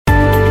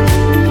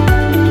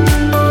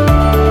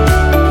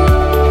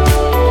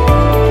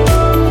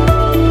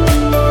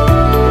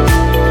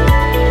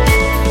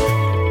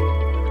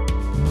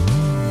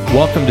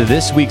Welcome to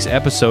this week's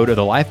episode of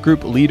the Life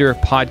Group Leader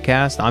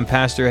Podcast. I'm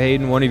Pastor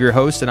Hayden, one of your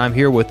hosts, and I'm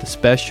here with a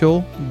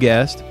special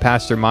guest,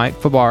 Pastor Mike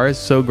Fabarez.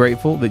 So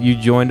grateful that you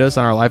joined us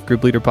on our Life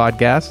Group Leader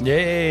Podcast.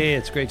 Yay,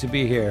 it's great to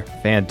be here.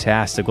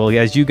 Fantastic. Well,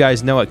 as you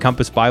guys know, at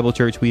Compass Bible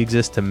Church, we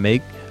exist to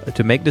make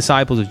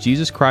disciples of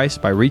Jesus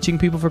Christ by reaching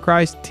people for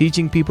Christ,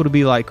 teaching people to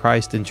be like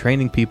Christ, and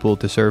training people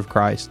to serve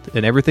Christ.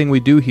 And everything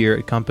we do here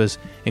at Compass,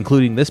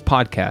 including this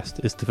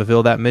podcast, is to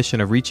fulfill that mission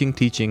of reaching,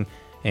 teaching,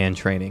 and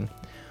training.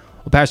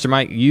 Well, Pastor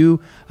Mike, you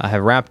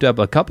have wrapped up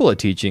a couple of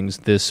teachings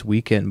this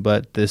weekend,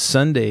 but this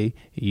Sunday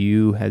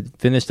you had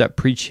finished up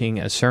preaching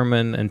a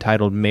sermon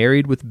entitled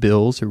Married with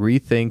Bills,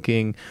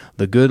 Rethinking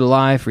the Good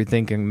Life,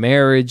 Rethinking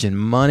Marriage and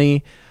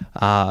Money,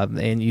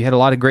 and you had a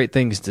lot of great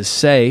things to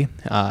say.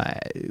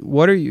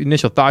 What are your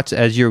initial thoughts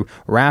as you're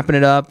wrapping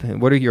it up,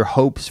 and what are your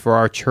hopes for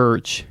our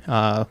church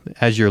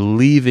as you're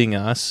leaving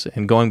us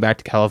and going back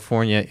to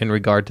California in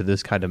regard to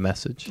this kind of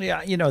message?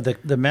 Yeah,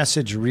 the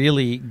message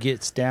really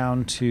gets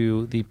down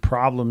to the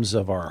problems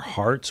of our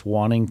hearts,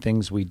 wanting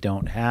things we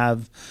don't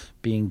have,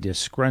 being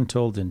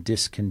disgruntled and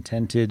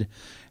discontented.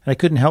 And I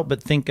couldn't help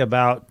but think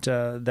about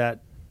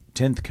that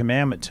 10th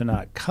commandment to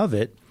not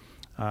covet,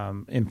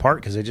 in part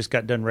because I just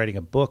got done writing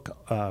a book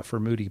for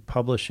Moody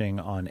Publishing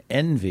on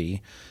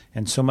envy.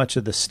 And so much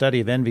of the study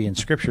of envy in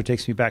Scripture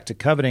takes me back to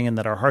coveting, and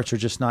that our hearts are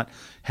just not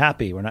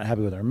happy. We're not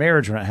happy with our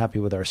marriage. We're not happy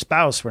with our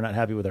spouse. We're not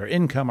happy with our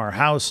income, our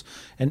house.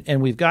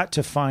 And we've got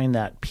to find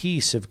that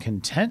peace of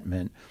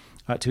contentment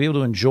to be able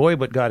to enjoy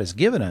what God has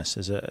given us,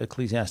 as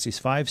Ecclesiastes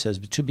 5 says,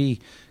 but to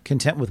be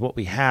content with what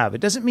we have.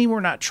 It doesn't mean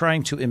we're not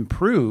trying to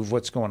improve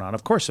what's going on.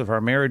 Of course, if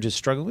our marriage is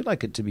struggling, we'd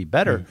like it to be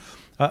better.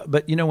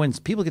 But when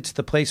people get to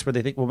the place where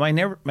they think, well, my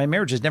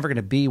marriage is never going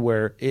to be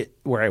where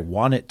I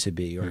want it to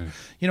be, or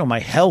my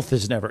health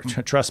is never.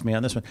 Trust me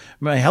on this one.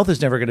 My health is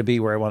never going to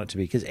be where I want it to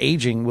be, because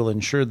aging will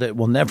ensure that it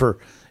will never,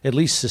 at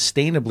least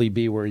sustainably,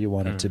 be where you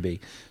want it to be.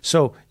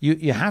 So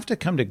you have to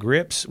come to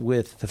grips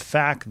with the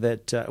fact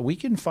that we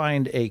can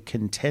find a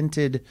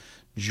contented,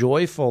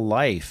 joyful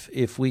life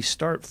if we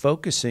start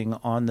focusing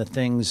on the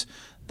things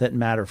that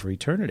matter for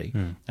eternity.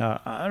 I'm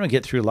going to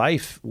get through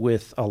life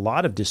with a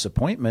lot of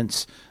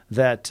disappointments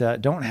that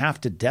don't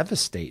have to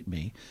devastate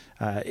me.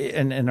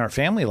 In our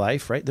family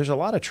life, right, there's a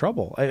lot of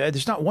trouble.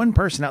 There's not one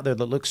person out there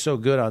that looks so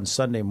good on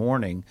Sunday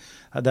morning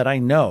that I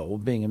know,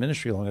 being in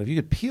ministry long enough. You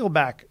could peel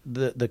back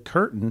the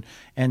curtain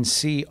and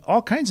see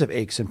all kinds of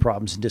aches and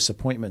problems and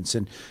disappointments.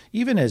 And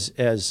even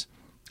as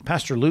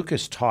Pastor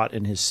Lucas taught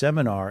in his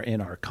seminar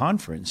in our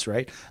conference,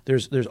 right?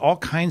 There's all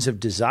kinds of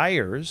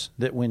desires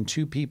that when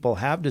two people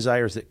have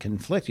desires that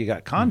conflict, you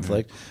got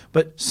conflict,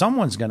 but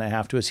someone's going to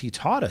have to, as he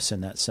taught us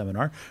in that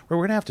seminar, where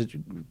we're going to have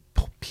to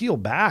peel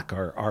back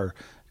our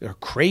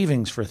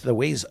cravings for the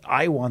ways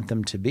I want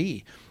them to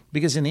be.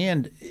 Because in the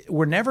end,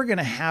 we're never going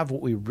to have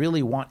what we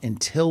really want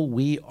until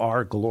we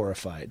are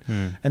glorified.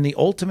 And the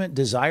ultimate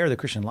desire of the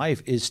Christian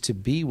life is to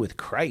be with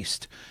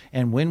Christ.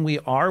 And when we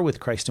are with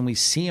Christ and we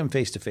see him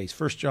face to face,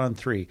 1 John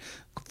 3,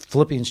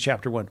 Philippians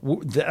chapter 1,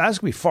 that's going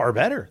to be far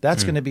better.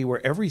 That's going to be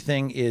where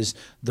everything is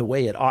the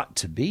way it ought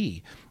to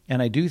be.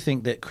 And I do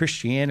think that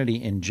Christianity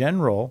in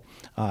general,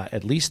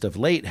 at least of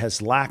late,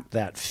 has lacked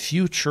that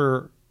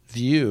future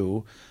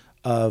view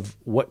of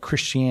what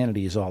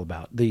Christianity is all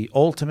about, the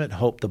ultimate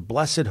hope, the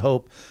blessed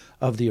hope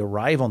of the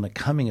arrival and the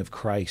coming of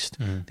Christ,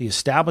 the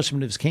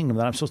establishment of his kingdom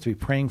that I'm supposed to be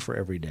praying for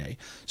every day.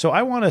 So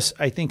I want us,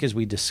 I think, as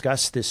we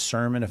discuss this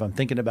sermon, if I'm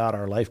thinking about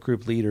our life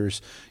group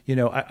leaders,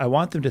 I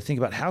want them to think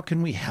about how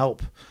can we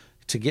help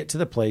to get to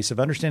the place of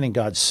understanding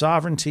God's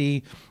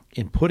sovereignty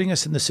in putting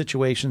us in the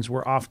situations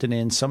we're often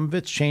in. Some of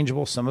it's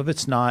changeable, some of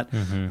it's not.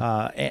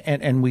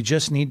 And we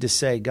just need to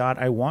say, God,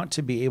 I want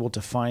to be able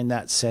to find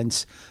that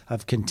sense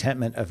of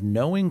contentment of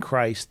knowing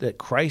Christ, that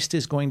Christ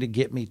is going to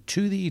get me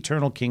to the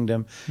eternal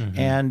kingdom.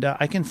 And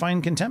I can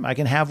find contentment. I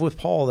can have with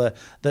Paul the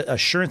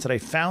assurance that I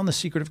found the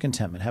secret of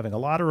contentment, having a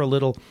lot or a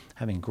little,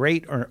 having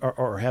great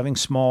or having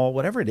small,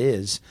 whatever it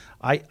is,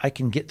 I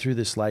can get through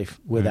this life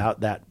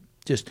without that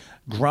just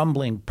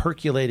grumbling,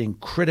 percolating,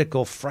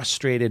 critical,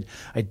 frustrated,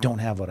 I don't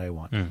have what I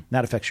want.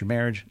 That affects your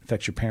marriage,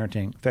 affects your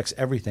parenting, affects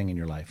everything in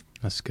your life.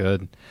 That's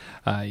good.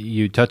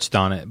 You touched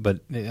on it, but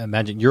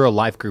imagine you're a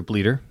life group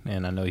leader,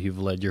 and I know you've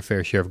led your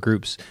fair share of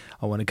groups.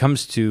 When it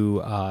comes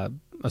to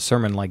a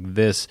sermon like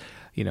this,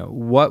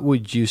 what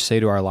would you say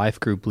to our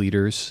life group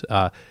leaders?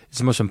 It's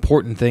the most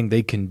important thing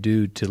they can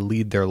do to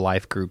lead their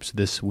life groups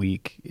this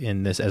week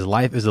in this as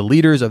the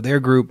leaders of their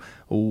group.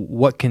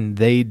 What can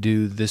they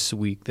do this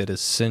week that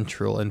is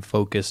central and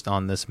focused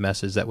on this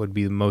message that would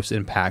be most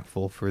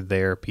impactful for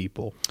their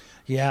people?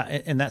 Yeah,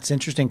 and that's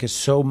interesting because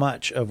so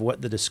much of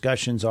what the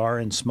discussions are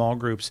in small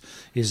groups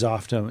is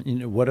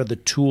often, what are the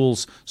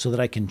tools so that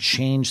I can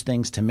change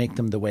things to make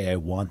them the way I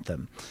want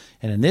them?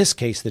 And in this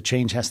case, the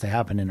change has to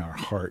happen in our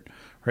heart,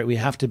 right? We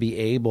have to be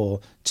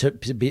able to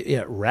be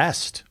at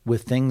rest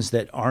with things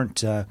that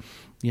aren't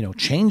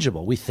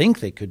changeable. We think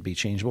they could be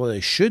changeable.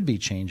 They should be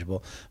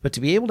changeable. But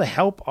to be able to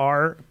help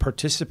our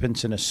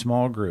participants in a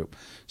small group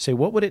say,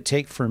 what would it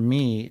take for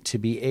me to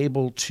be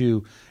able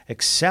to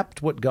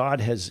accept what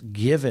God has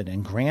given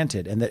and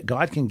granted, and that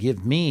God can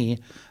give me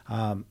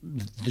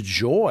the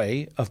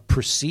joy of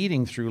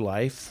proceeding through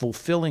life,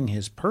 fulfilling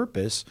his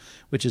purpose,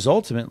 which is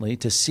ultimately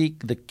to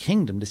seek the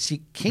kingdom, to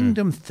seek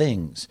kingdom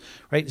things,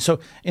 right? So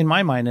in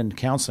my mind in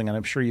counseling, and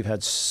I'm sure you've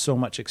had so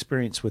much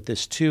experience with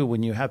this too,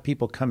 when you have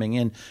people coming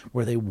in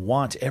where they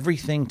want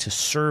everything to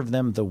serve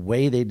them the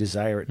way they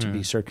desire it to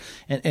be served,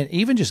 and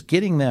even just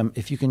getting them,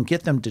 if you can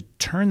get them to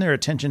turn their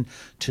attention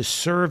to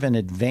serve and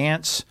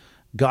advance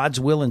God's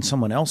will in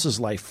someone else's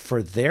life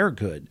for their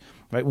good,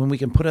 right? When we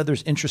can put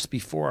others' interests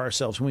before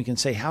ourselves, when we can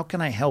say, how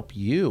can I help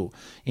you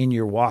in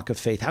your walk of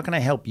faith? How can I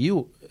help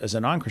you as a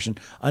non-Christian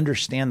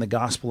understand the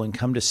gospel and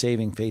come to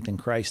saving faith in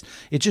Christ?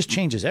 It just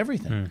changes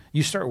everything.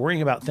 You start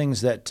worrying about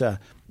things that,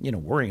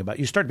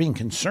 you start being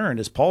concerned,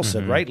 as Paul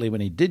said rightly when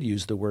he did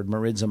use the word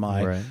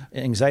merizomai,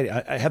 anxiety.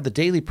 I have the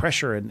daily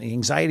pressure and the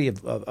anxiety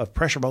of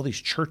pressure of all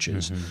these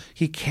churches.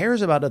 He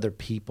cares about other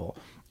people.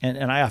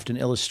 And I often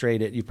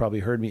illustrate it. You probably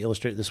heard me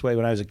illustrate it this way.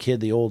 When I was a kid,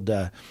 the old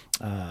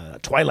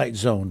Twilight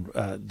Zone,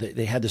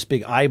 they had this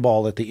big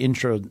eyeball at the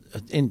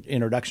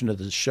introduction of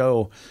the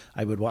show.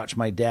 I would watch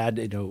my dad,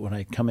 when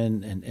I come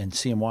in and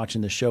see him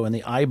watching the show, and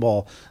the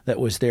eyeball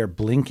that was there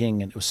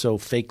blinking, and it was so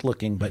fake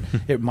looking. But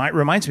it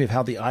reminds me of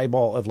how the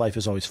eyeball of life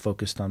is always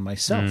focused on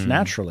myself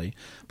naturally.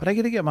 But I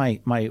get to get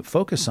my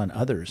focus on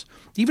others.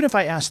 Even if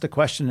I ask the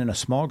question in a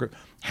small group,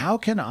 how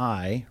can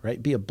I,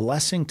 be a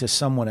blessing to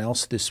someone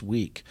else this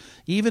week?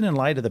 Even in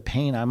light of the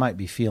pain I might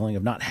be feeling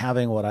of not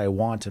having what I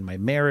want in my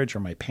marriage or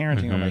my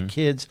parenting or my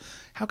kids,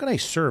 how can I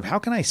serve? How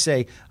can I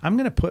say, I'm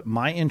going to put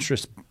my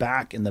interests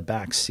back in the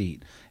back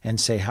seat and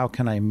say, how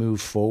can I move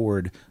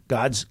forward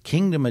God's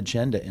kingdom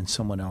agenda in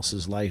someone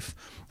else's life?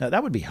 Now,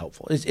 that would be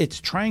helpful.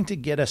 It's trying to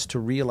get us to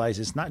realize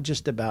it's not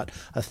just about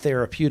a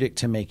therapeutic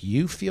to make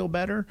you feel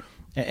better,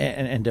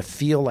 and to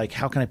feel like,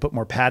 how can I put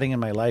more padding in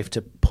my life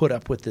to put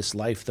up with this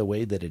life the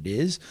way that it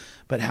is?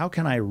 But how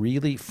can I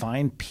really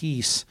find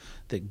peace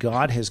that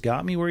God has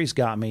got me where he's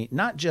got me,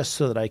 not just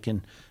so that I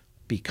can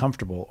be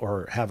comfortable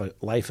or have a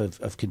life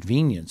of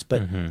convenience,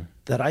 but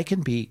that I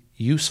can be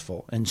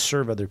useful and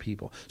serve other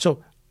people.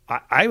 So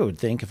I would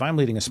think if I'm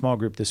leading a small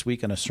group this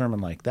week on a sermon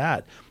like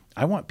that,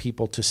 I want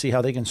people to see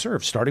how they can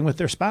serve, starting with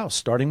their spouse,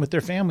 starting with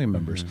their family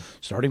members,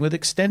 starting with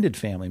extended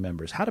family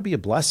members, how to be a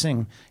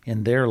blessing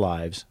in their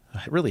lives.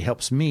 It really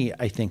helps me,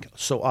 I think,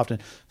 so often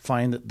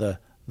find that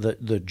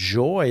the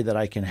joy that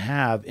I can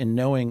have in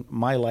knowing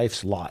my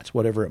life's lot,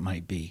 whatever it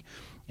might be.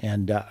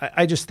 And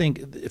I just think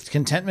if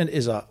contentment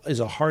is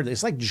a hard,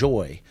 it's like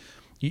joy.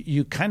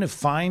 You kind of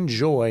find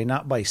joy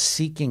not by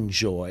seeking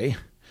joy,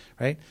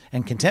 right?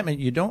 And contentment,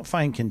 you don't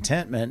find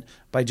contentment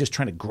by just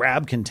trying to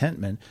grab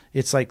contentment.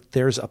 It's like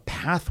there's a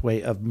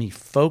pathway of me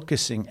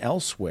focusing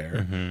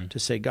elsewhere to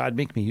say, God,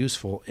 make me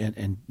useful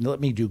and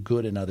let me do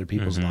good in other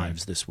people's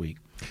lives this week.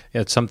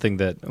 Yeah, it's something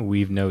that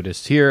we've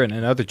noticed here and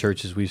in other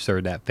churches we've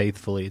served that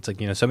faithfully. It's like,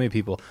 so many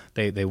people,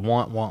 they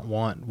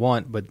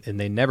want, but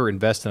they never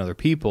invest in other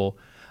people.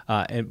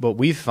 But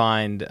we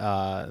find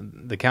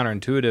the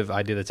counterintuitive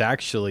idea that's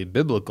actually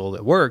biblical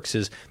that works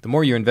is the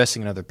more you're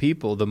investing in other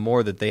people, the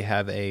more that they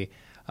have a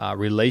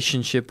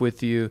relationship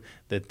with you,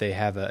 that they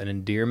have an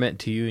endearment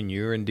to you, and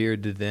you're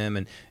endeared to them,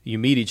 and you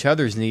meet each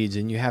other's needs,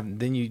 and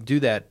then you do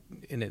that,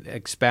 and it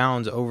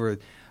expounds over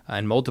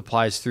and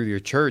multiplies through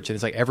your church, and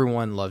it's like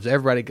everyone loves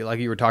everybody, like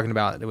you were talking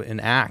about in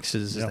Acts,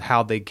 is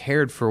how they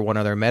cared for one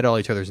another, met all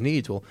each other's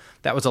needs. Well,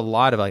 that was a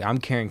lot of like, I'm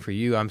caring for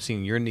you, I'm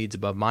seeing your needs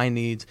above my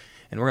needs,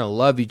 and we're going to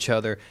love each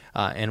other.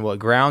 And what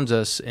grounds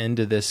us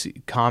into this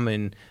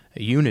common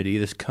unity,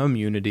 this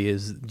community,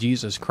 is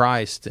Jesus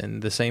Christ,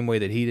 and the same way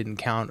that he didn't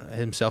count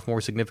himself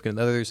more significant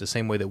than others, the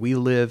same way that we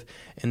live.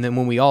 And then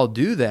when we all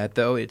do that,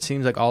 though, it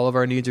seems like all of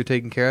our needs are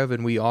taken care of,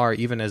 and we are,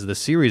 even as the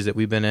series that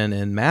we've been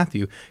in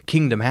Matthew,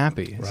 kingdom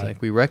happy. It's like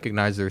we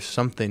recognize there's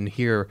something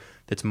here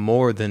that's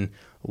more than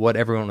what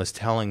everyone was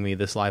telling me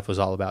this life was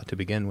all about to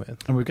begin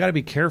with. And we've got to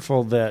be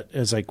careful that,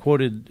 as I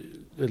quoted,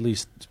 at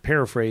least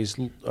paraphrase,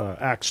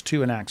 Acts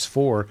 2 and Acts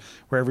 4,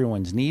 where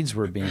everyone's needs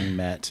were being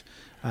met,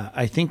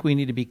 I think we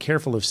need to be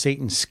careful of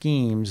Satan's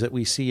schemes that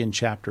we see in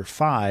chapter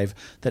 5,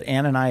 that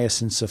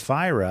Ananias and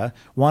Sapphira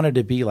wanted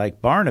to be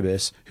like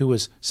Barnabas, who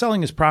was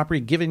selling his property,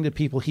 giving to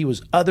people. He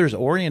was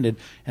others-oriented,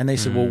 and they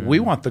said, well,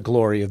 we want the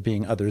glory of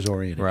being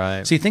others-oriented.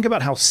 Right. See, think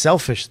about how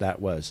selfish that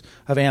was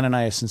of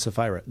Ananias and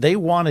Sapphira. They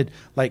wanted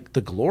like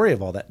the glory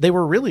of all that. They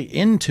were really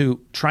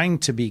into trying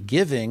to be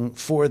giving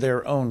for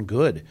their own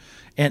good.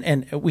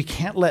 And we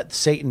can't let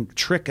Satan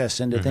trick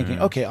us into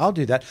thinking, okay, I'll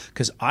do that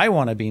because I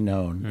want to be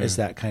known as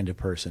that kind of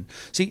person.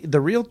 See,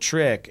 the real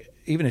trick,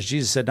 even as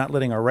Jesus said, not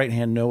letting our right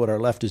hand know what our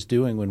left is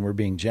doing when we're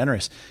being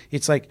generous,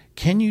 it's like,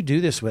 can you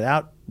do this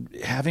without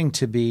having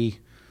to be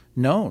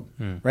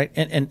known, right?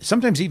 And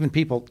sometimes even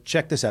people,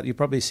 check this out, you've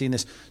probably seen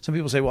this, some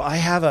people say, well, I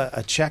have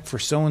a check for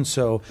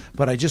so-and-so,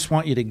 but I just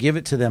want you to give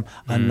it to them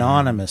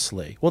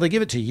anonymously. Well, they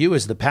give it to you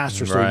as the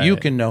pastor so you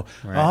can know,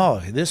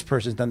 oh, this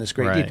person's done this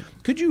great deed.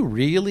 Could you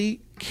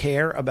really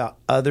care about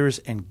others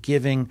and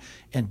giving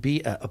and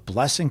be a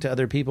blessing to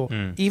other people,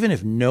 even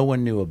if no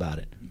one knew about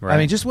it? I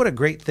mean, just what a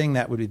great thing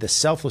that would be, the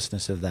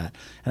selflessness of that.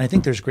 And I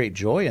think there's great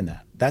joy in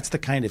that. That's the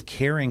kind of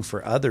caring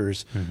for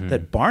others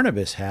that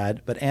Barnabas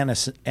had, but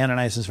Ananias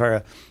and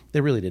Sapphira, they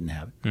really didn't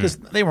have it because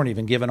they weren't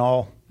even given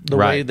all the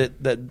way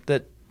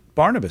that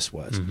Barnabas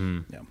was.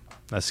 Yeah.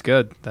 That's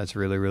good. That's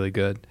really, really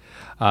good.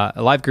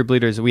 Life group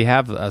leaders, we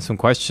have some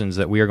questions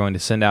that we are going to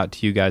send out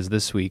to you guys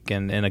this week,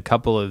 and a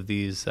couple of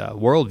these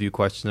worldview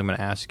questions I'm going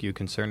to ask you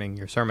concerning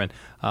your sermon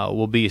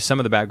will be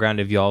some of the background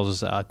of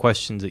y'all's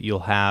questions that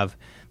you'll have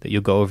that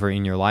you'll go over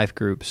in your life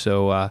group.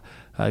 So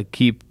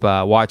keep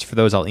watch for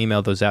those. I'll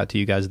email those out to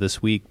you guys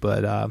this week.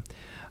 But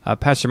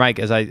Pastor Mike,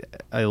 as I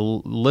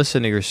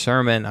listen to your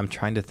sermon, I'm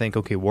trying to think,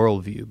 okay,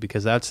 worldview,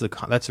 because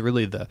that's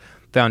really the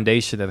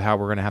foundation of how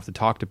we're going to have to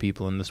talk to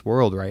people in this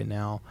world right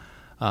now,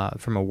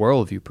 from a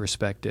worldview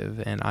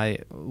perspective. And I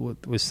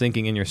was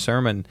thinking in your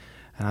sermon,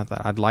 and I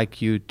thought I'd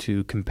like you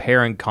to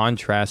compare and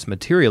contrast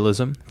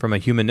materialism from a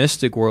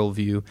humanistic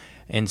worldview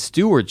and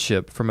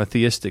stewardship from a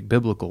theistic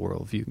biblical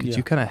worldview. Could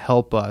you kind of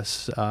help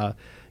us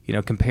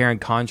compare and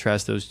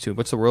contrast those two?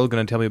 What's the world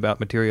going to tell me about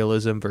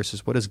materialism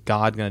versus what is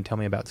God going to tell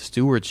me about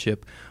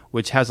stewardship,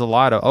 which has a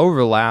lot of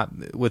overlap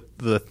with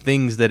the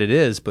things that it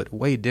is, but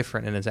way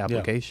different in its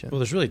application? Well,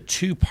 there's really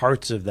two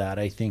parts of that,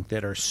 I think,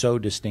 that are so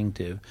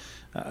distinctive.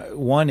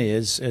 One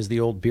is, as the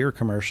old beer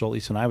commercial, at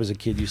least when I was a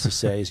kid, used to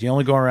say, is you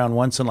only go around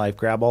once in life,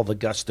 grab all the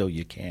gusto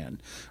you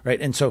can,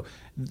 right? And so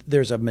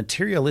there's a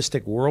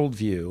materialistic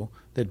worldview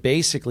that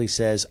basically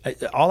says,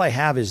 all I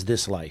have is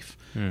this life.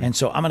 And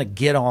so I'm going to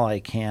get all I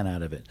can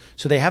out of it.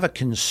 So they have a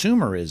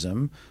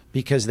consumerism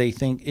because they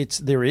think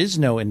there is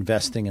no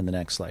investing in the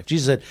next life.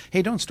 Jesus said,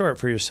 hey, don't store up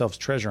for yourselves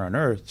treasure on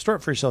earth, store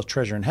up for yourselves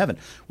treasure in heaven.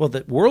 Well,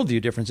 the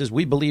worldview difference is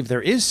we believe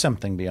there is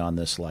something beyond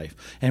this life.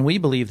 And we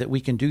believe that we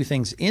can do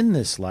things in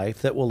this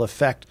life that will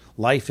affect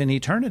life in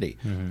eternity.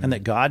 And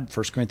that God,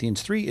 1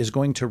 Corinthians 3, is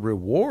going to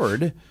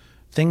reward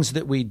things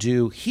that we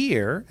do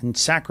here and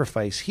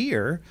sacrifice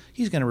here,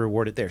 he's going to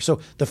reward it there. So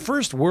the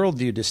first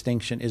worldview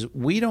distinction is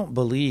we don't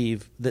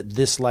believe that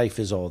this life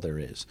is all there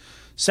is.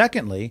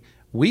 Secondly,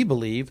 we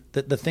believe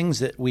that the things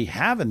that we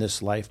have in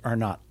this life are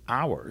not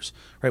ours,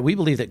 right? We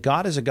believe that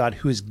God is a God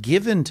who has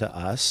given to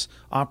us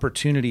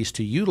opportunities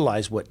to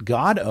utilize what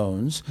God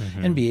owns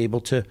and be able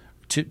to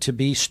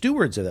be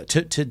stewards of that.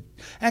 To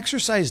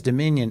exercise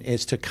dominion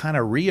is to kind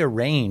of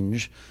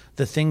rearrange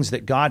the things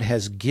that God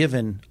has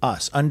given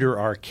us under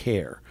our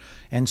care.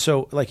 And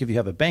so, like if you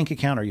have a bank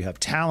account or you have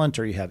talent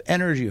or you have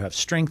energy, you have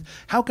strength,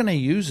 how can I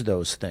use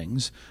those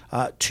things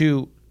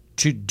to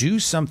do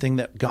something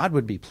that God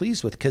would be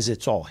pleased with because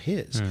it's all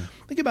his?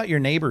 Think about your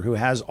neighbor who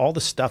has all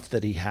the stuff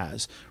that he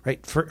has,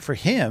 right? For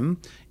him,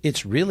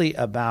 it's really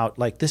about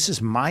like, this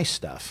is my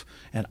stuff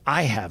and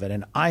I have it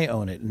and I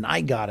own it and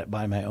I got it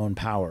by my own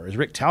power. As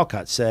Rick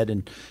Talcott said,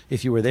 and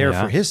if you were there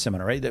for his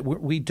seminar, right, that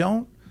we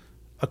don't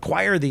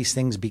acquire these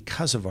things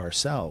because of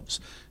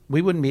ourselves.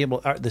 We wouldn't be able,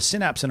 the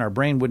synapse in our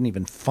brain wouldn't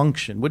even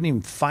function, wouldn't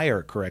even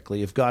fire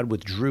correctly if God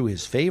withdrew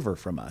his favor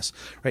from us,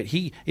 right?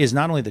 He is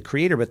not only the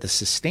creator, but the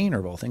sustainer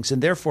of all things.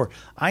 And therefore,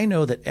 I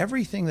know that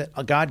everything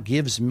that God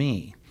gives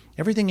me,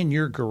 everything in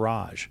your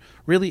garage,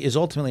 really is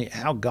ultimately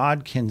how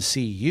God can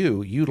see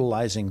you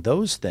utilizing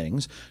those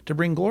things to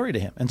bring glory to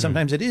him. And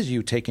sometimes it is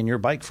you taking your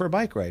bike for a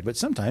bike ride, but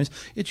sometimes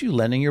it's you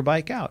lending your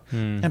bike out.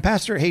 And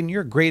Pastor Hayden,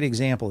 you're a great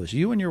example of this.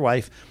 You and your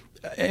wife,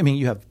 I mean,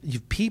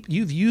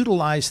 you've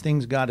utilized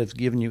things God has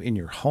given you in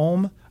your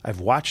home. I've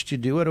watched you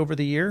do it over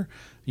the year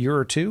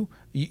or two.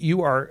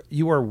 You are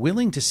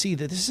willing to see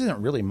that this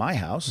isn't really my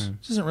house.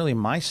 This isn't really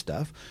my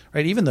stuff,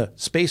 right? Even the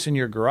space in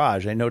your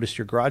garage. I noticed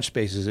your garage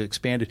space has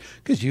expanded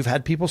because you've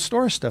had people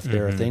store stuff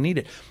there if they need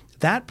it.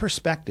 That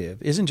perspective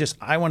isn't just,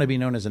 I want to be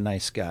known as a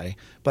nice guy,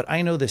 but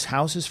I know this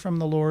house is from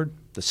the Lord.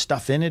 The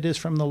stuff in it is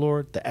from the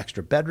Lord. The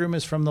extra bedroom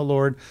is from the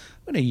Lord.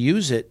 I'm going to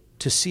use it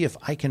to see if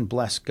I can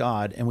bless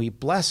God. And we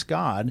bless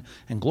God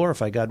and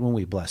glorify God when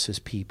we bless his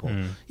people.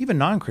 Even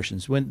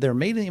non-Christians, when they're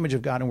made in the image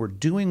of God and we're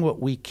doing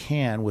what we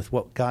can with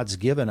what God's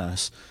given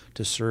us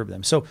to serve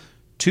them. So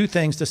two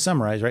things to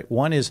summarize, right?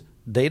 One is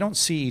they don't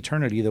see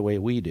eternity the way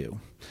we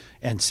do.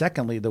 And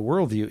secondly, the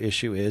worldview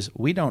issue is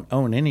we don't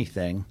own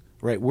anything,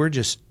 right? We're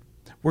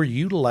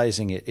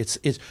utilizing it.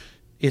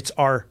 It's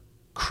our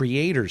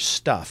Creator's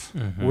stuff.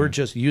 We're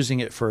just using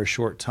it for a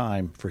short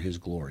time for his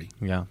glory.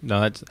 Yeah, no,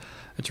 that's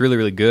really,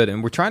 really good.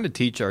 And we're trying to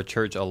teach our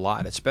church a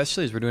lot,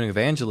 especially as we're doing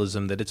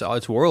evangelism, that it's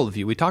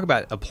worldview. We talk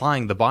about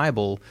applying the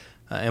Bible,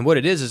 and what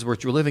it is we're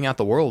living out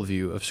the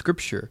worldview of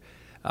Scripture.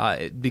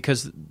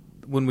 Because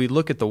when we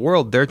look at the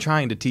world, they're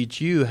trying to teach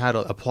you how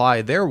to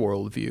apply their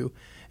worldview.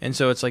 And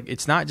so it's like,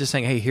 it's not just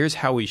saying, hey, here's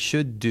how we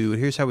should do,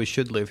 here's how we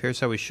should live, here's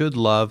how we should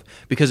love,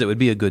 because it would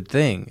be a good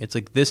thing. It's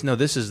like this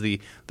is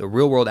the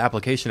real world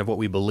application of what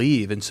we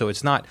believe. And so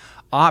it's not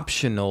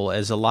optional,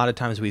 as a lot of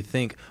times we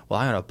think, well,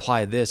 I'm going to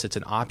apply this, it's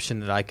an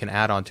option that I can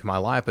add on to my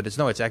life. But it's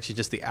actually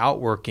just the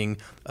outworking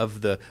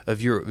of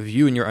your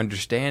view and your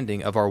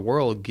understanding of our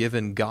world,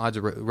 given God's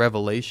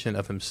revelation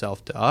of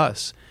himself to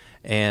us.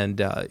 And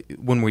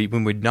when we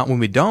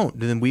don't,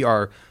 then we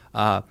are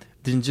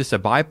then just a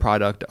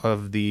byproduct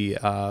of the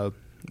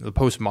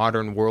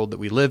postmodern world that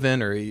we live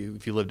in. Or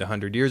if you lived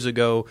 100 years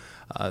ago,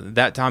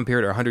 that time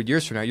period, or 100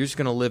 years from now, you're just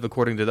going to live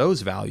according to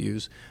those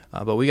values.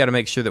 But we got to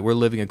make sure that we're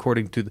living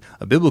according to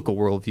a biblical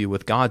worldview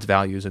with God's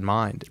values in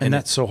mind. And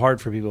that's so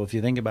hard for people if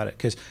you think about it,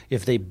 because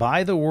if they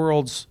buy the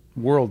world's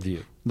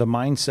worldview, the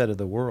mindset of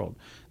the world,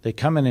 they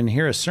come in and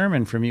hear a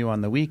sermon from you on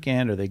the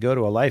weekend, or they go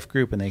to a life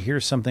group and they hear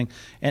something,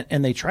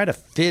 and they try to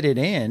fit it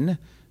in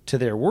to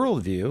their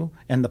worldview,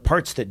 and the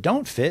parts that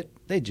don't fit,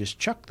 they just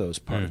chuck those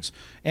parts.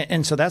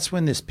 And so that's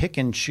when this pick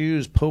and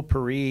choose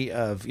potpourri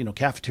of,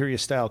 cafeteria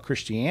style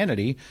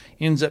Christianity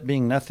ends up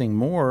being nothing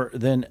more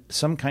than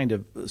some kind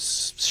of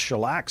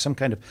shellac, some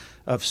kind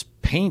of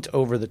paint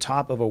over the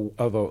top of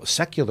a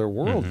secular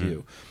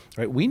worldview.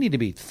 Right? We need to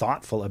be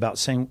thoughtful about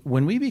saying,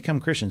 when we become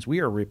Christians,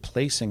 we are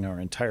replacing our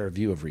entire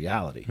view of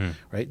reality,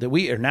 right? That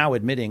we are now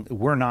admitting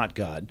we're not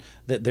God,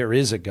 that there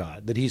is a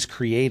God, that he's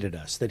created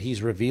us, that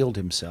he's revealed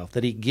himself,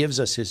 that he gives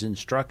us his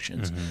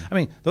instructions. I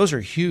mean, those are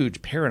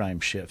huge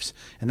paradigm shifts.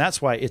 And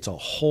that's why it's a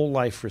whole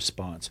life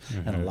response.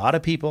 And a lot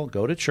of people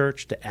go to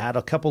church to add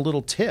a couple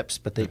little tips,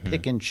 but they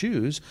pick and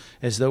choose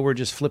as though we're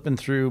just flipping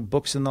through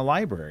books in the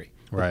library.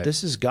 Right. But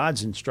this is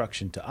God's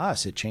instruction to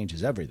us. It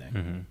changes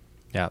everything.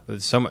 Yeah,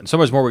 there's so much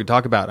more we can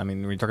talk about. I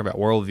mean, when we talk about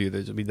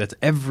worldview, that's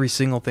every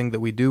single thing that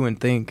we do and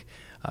think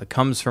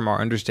comes from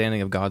our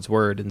understanding of God's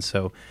Word. And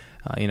so,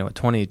 at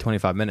 20,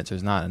 25 minutes,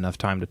 there's not enough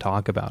time to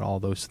talk about all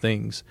those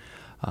things.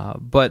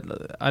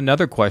 But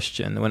another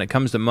question, when it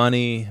comes to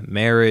money,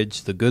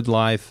 marriage, the good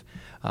life,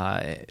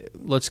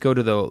 let's go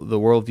to the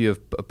worldview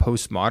of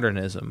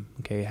postmodernism.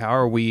 Okay, how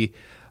are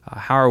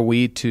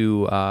we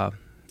to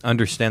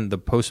understand the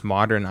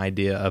postmodern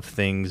idea of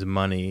things,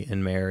 money,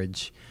 and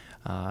marriage?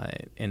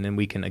 And then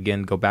we can,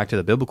 again, go back to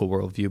the biblical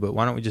worldview, but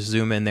why don't we just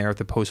zoom in there at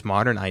the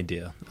postmodern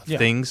idea of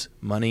things,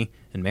 money,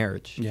 and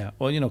marriage? Yeah.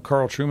 Well,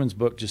 Carl Trueman's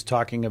book, just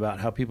talking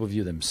about how people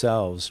view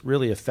themselves,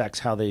 really affects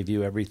how they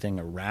view everything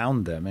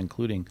around them,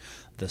 including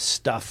the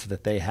stuff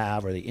that they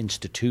have or the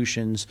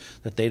institutions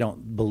that they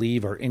don't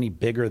believe are any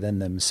bigger than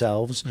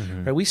themselves.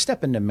 Right? We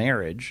step into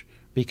marriage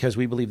because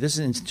we believe this is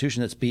an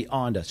institution that's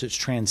beyond us. It's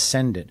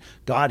transcendent.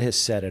 God has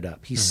set it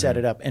up. He set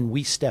it up, and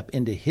we step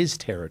into his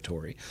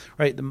territory.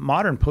 Right? The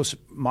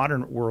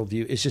postmodern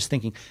worldview is just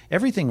thinking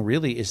everything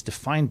really is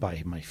defined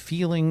by my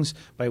feelings,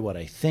 by what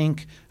I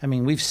think. I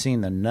mean, we've seen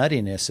the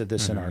nuttiness of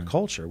this in our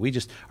culture. We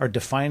just are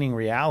defining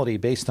reality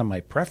based on my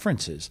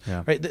preferences.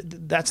 Yeah. Right?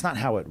 That's not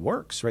how it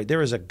works. Right?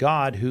 There is a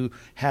God who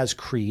has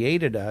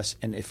created us,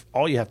 and if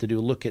all you have to do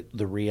look at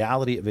the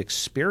reality of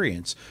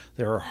experience,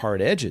 there are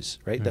hard edges.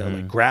 Right?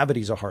 Like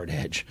gravity is a hard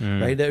edge,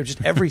 right? There's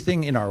just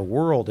everything in our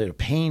world.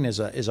 Pain is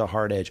a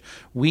hard edge.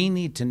 We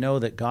need to know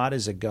that God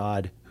is a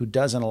God who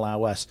doesn't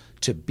allow us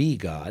to be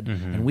God,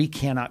 and we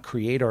cannot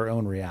create our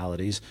own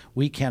realities.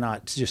 We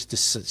cannot just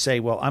say,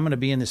 well, I'm going to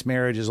be in this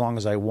marriage as long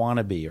as I want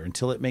to be, or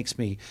until it makes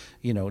me,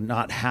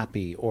 not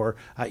happy, or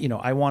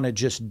I want to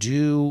just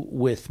do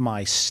with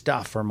my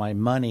stuff or my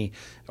money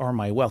or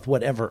my wealth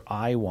whatever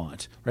I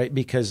want, right?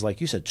 Because, like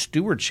you said,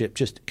 stewardship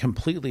just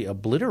completely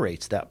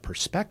obliterates that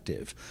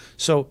perspective.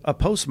 So a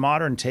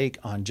postmodern take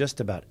on just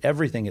about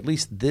everything, at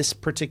least this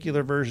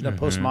particular version of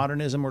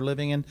postmodernism we're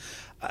living in,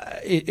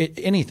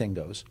 anything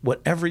goes.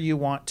 Whatever you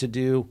want to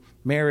do,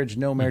 marriage,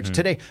 no marriage.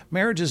 Today,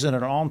 marriage is at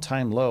an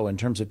all-time low in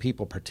terms of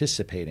people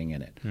participating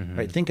in it.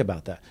 Right? Think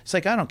about that. It's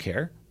like, I don't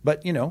care.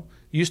 But,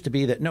 used to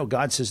be that, no,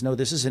 God says, no,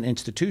 this is an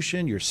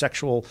institution. Your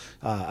sexual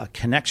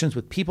connections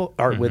with people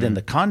are within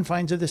the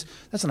confines of this.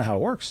 That's not how it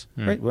works,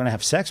 right? We want to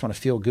have sex, want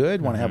to feel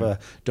good, want to have a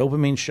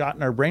dopamine shot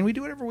in our brain. We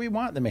do whatever we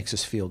want that makes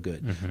us feel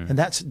good. And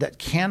that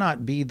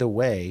cannot be the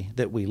way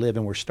that we live.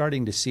 And we're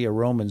starting to see a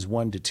Romans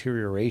 1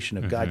 deterioration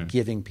of God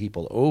giving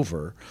people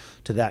over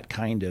to that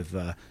kind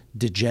of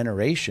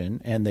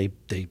degeneration, and they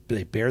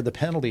bear the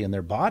penalty in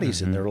their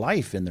bodies, in their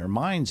life, in their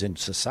minds, in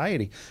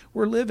society.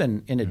 We're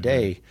living in a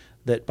day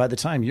that by the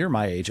time you're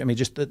my age, I mean,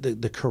 just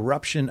the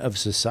corruption of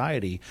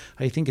society,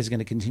 I think, is going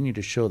to continue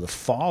to show the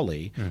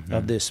folly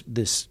of this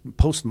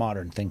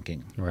postmodern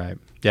thinking. Right.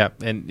 Yeah.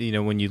 And,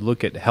 when you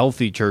look at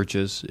healthy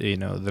churches,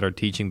 that are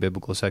teaching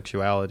biblical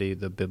sexuality,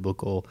 the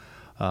biblical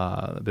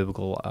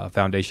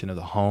foundation of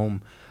the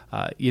home,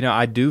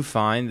 I do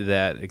find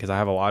that, because I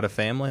have a lot of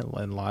family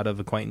and a lot of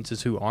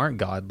acquaintances who aren't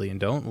godly and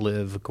don't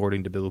live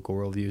according to biblical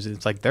worldviews.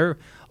 It's like their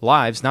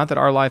lives, not that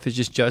our life is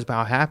just judged by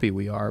how happy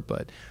we are,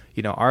 but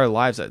our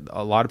lives,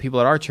 a lot of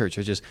people at our church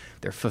are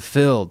they're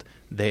fulfilled.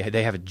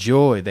 They have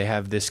joy. They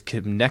have this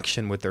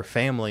connection with their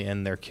family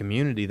and their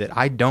community that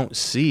I don't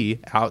see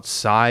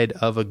outside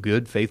of a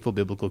good, faithful,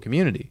 biblical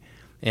community.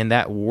 And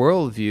that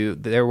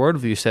worldview, their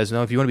worldview says,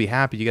 no, if you want to be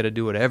happy, you got to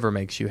do whatever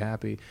makes you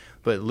happy.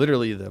 But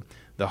literally the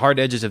hard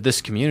edges of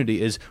this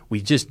community is we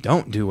just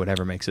don't do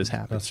whatever makes us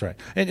happy. That's right.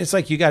 And it's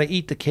like you got to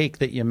eat the cake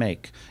that you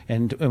make.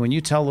 And when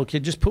you tell a little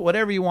kid, just put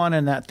whatever you want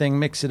in that thing,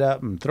 mix it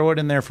up, and throw it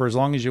in there for as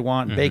long as you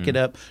want, bake it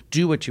up,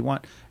 do what you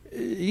want.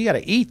 You got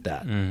to eat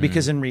that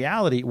because in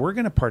reality, we're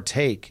going to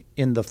partake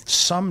in the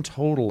sum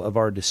total of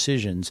our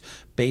decisions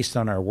based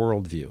on our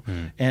worldview.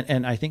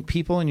 And I think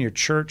people in your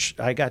church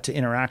I got to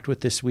interact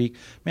with this week,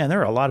 man, there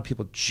are a lot of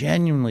people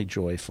genuinely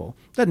joyful.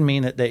 Doesn't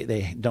mean that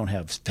they don't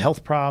have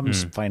health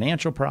problems,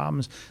 financial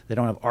problems, they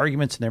don't have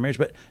arguments in their marriage,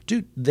 but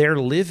dude, they're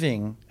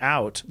living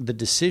out the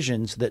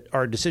decisions that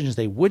are decisions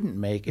they wouldn't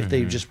make if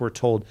they just were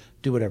told,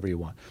 do whatever you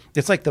want.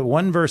 It's like the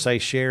one verse I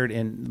shared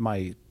in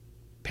my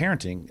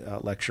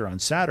parenting lecture on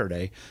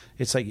Saturday.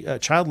 It's like a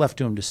child left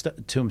to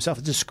himself,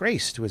 a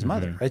disgrace to his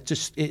mother.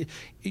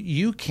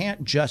 You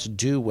can't just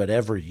do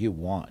whatever you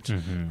want,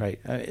 right?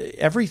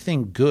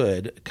 Everything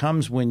good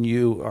comes when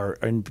you are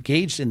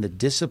engaged in the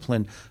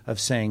discipline of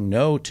saying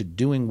no to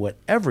doing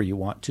whatever you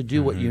want, to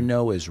do what you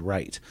know is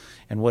right.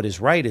 And what is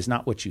right is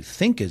not what you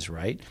think is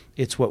right.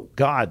 It's what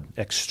God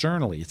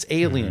externally, it's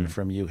alien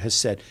from you, has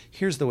said,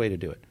 here's the way to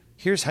do it.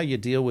 Here's how you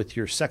deal with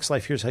your sex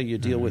life. Here's how you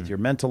deal with your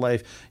mental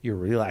life, your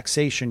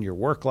relaxation, your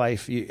work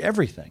life,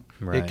 everything.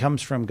 Right. It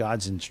comes from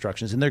God's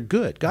instructions, and they're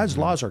good. God's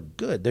laws are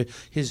good.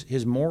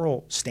 His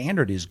moral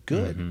standard is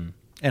good.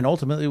 And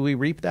ultimately, we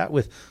reap that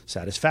with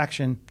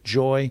satisfaction,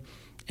 joy,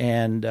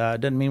 and it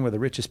doesn't mean we're the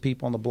richest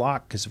people on the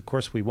block, because, of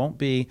course, we won't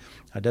be.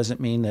 It doesn't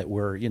mean that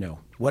we're,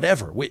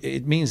 whatever.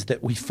 It means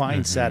that we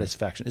find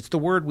satisfaction. It's the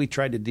word we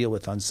tried to deal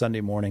with on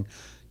Sunday morning,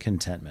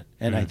 contentment.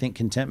 And I think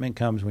contentment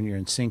comes when you're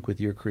in sync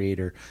with your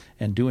Creator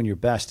and doing your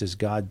best as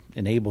God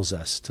enables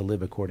us to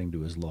live according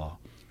to His law.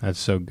 That's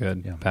so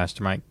good,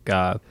 Pastor Mike.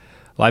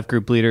 Life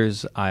group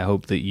leaders, I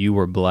hope that you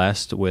were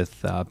blessed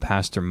with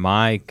Pastor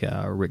Mike,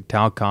 Rick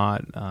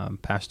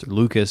Talcott, Pastor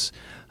Lucas,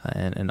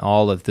 and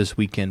all of this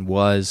weekend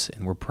was,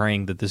 and we're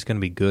praying that this is going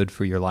to be good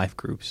for your life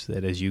groups,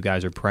 that as you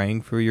guys are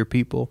praying for your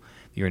people,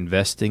 you're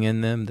investing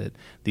in them, that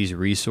these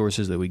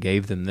resources that we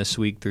gave them this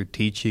week through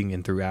teaching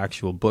and through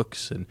actual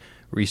books and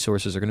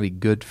resources are going to be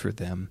good for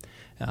them.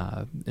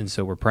 And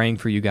so we're praying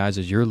for you guys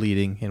as you're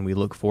leading, and we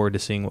look forward to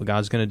seeing what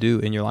God's going to do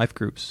in your life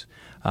groups.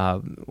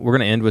 We're going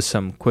to end with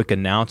some quick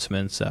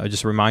announcements.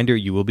 Just a reminder,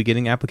 you will be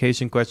getting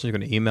application questions. We're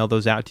going to email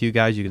those out to you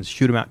guys. You can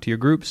shoot them out to your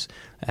groups,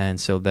 and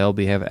so they'll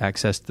have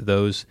access to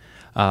those.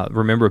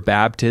 Remember,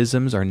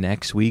 baptisms are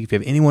next week. If you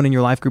have anyone in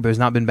your life group who has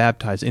not been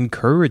baptized,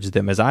 encourage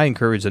them, as I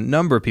encourage a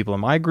number of people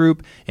in my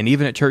group and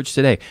even at church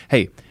today.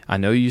 Hey, I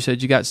know you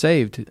said you got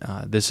saved.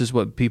 This is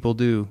what people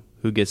do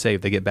who get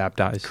saved. They get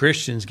baptized.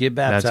 Christians get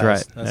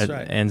baptized. That's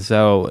right. And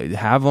so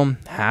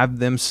have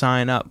them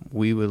sign up.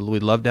 We'd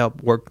love to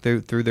help work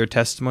through their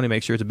testimony,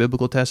 make sure it's a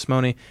biblical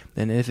testimony.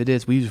 And if it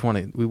is, we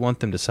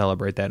want them to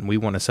celebrate that, and we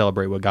want to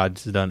celebrate what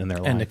God's done in their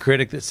life. And the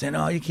critic that's saying,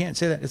 "Oh, you can't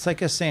say that." It's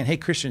like us saying, "Hey,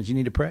 Christians, you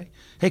need to pray.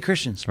 Hey,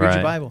 Christians, read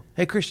your Bible.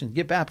 Hey, Christians,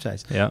 get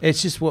baptized." Yeah.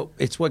 It's just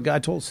what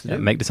God told us to do.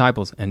 Make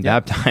disciples and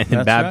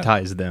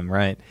baptize them.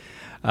 Right.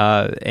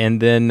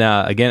 And then,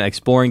 again,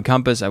 Exploring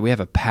Compass, we have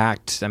a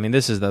packed,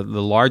 this is the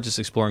largest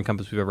Exploring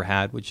Compass we've ever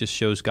had, which just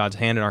shows God's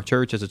hand in our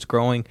church as it's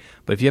growing.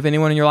 But if you have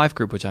anyone in your life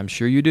group, which I'm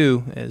sure you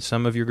do,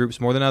 some of your groups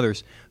more than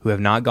others, who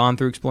have not gone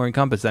through Exploring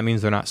Compass, that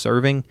means they're not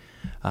serving,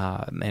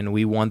 and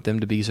we want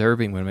them to be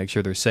serving. We want to make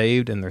sure they're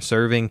saved and they're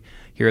serving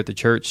here at the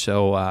church.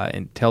 So,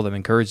 and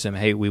encourage them,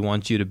 hey, we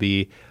want you to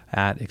be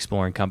at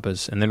Exploring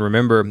Compass. And then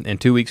remember, in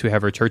 2 weeks, we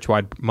have our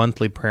church-wide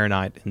monthly prayer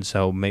night. And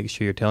so make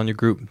sure you're telling your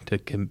group to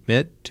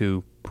commit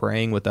to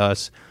praying with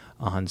us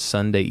on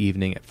Sunday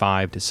evening at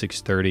 5 to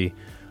 6:30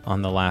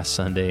 on the last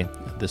Sunday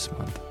of this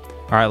month.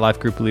 All right, life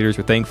group leaders,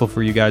 we're thankful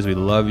for you guys. We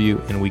love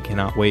you, and we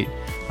cannot wait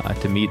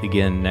to meet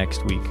again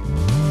next week.